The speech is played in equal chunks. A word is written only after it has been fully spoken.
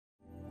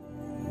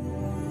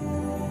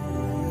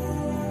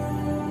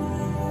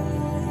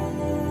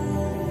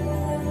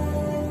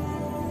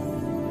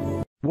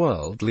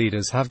World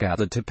leaders have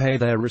gathered to pay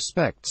their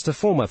respects to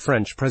former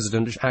French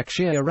President Jacques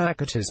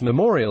Chirac at his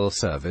memorial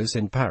service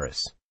in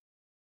Paris.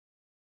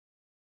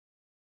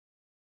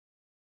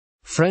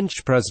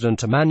 French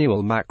President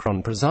Emmanuel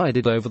Macron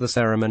presided over the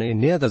ceremony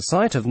near the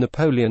site of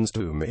Napoleon's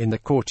tomb in the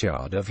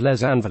courtyard of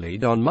Les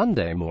Invalides on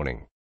Monday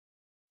morning.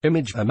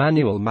 Image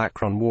Emmanuel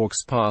Macron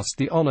walks past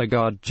the honor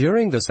guard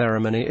during the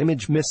ceremony.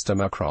 Image Mr.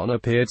 Macron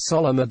appeared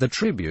solemn at the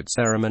tribute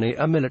ceremony.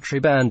 A military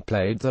band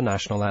played the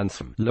national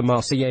anthem, La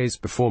Marseillaise,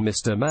 before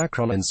Mr.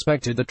 Macron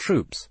inspected the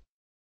troops.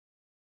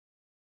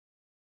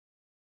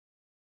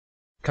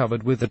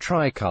 Covered with the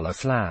tricolour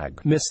flag,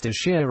 Mr.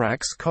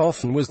 Chirac's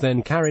coffin was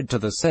then carried to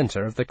the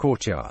centre of the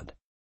courtyard.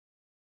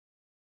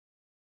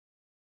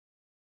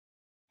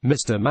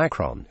 Mr.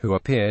 Macron, who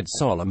appeared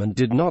solemn and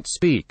did not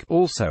speak,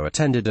 also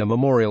attended a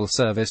memorial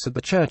service at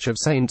the Church of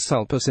Saint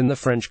Sulpice in the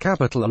French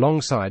capital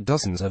alongside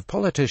dozens of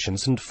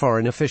politicians and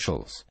foreign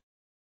officials.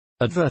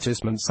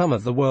 Advertisements. Some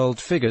of the world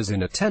figures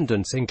in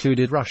attendance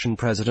included Russian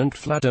President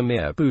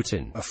Vladimir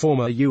Putin, a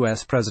former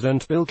US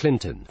President Bill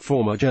Clinton,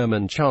 former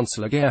German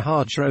Chancellor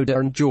Gerhard Schröder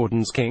and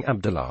Jordan's King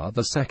Abdullah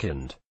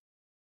II.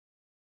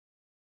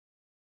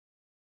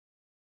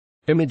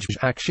 Image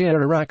Jacques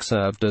Chirac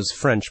served as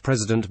French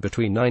president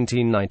between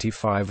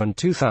 1995 and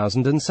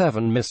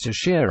 2007. Mr.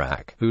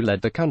 Chirac, who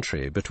led the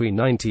country between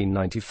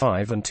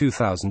 1995 and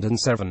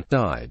 2007,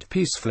 died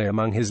peacefully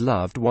among his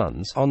loved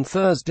ones on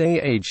Thursday,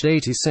 aged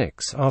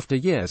 86, after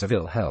years of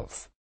ill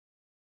health.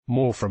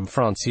 More from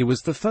France. He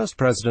was the first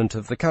president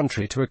of the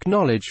country to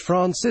acknowledge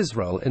France's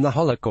role in the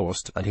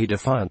Holocaust, and he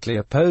defiantly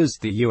opposed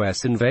the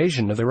U.S.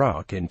 invasion of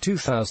Iraq in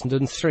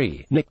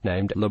 2003.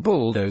 Nicknamed Le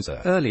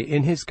Bulldozer early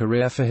in his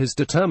career for his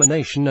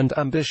determination and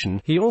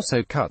ambition, he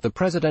also cut the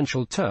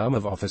presidential term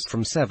of office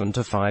from 7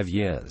 to 5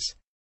 years.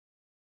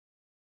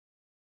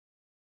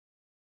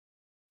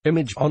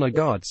 Image honor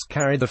guards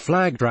carry the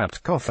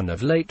flag-draped coffin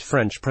of late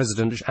French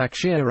President Jacques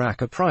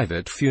Chirac. A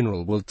private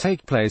funeral will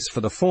take place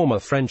for the former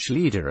French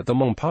leader at the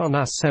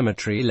Montparnasse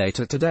Cemetery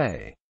later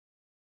today.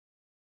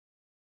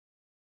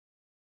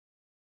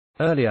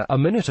 Earlier, a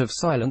minute of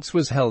silence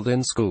was held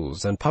in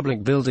schools and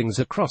public buildings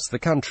across the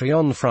country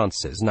on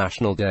France's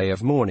National Day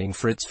of Mourning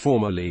for its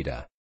former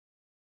leader.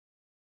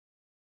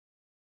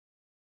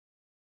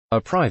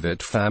 A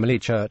private family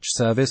church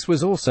service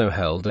was also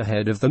held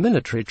ahead of the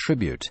military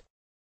tribute.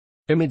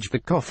 Image the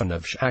coffin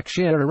of Jacques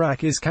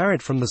Chirac is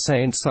carried from the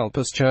Saint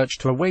Sulpice Church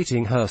to a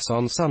waiting hearse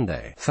on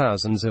Sunday.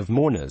 Thousands of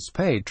mourners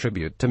paid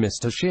tribute to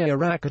Mr.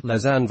 Chirac at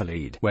Les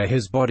Invalides, where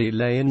his body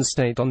lay in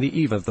state on the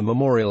eve of the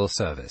memorial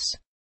service.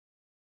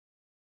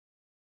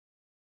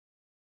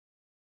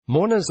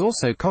 Mourners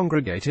also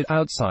congregated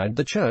outside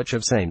the Church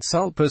of Saint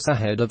Sulpice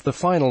ahead of the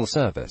final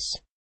service.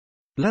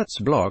 Let's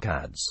block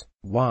ads.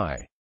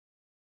 Why?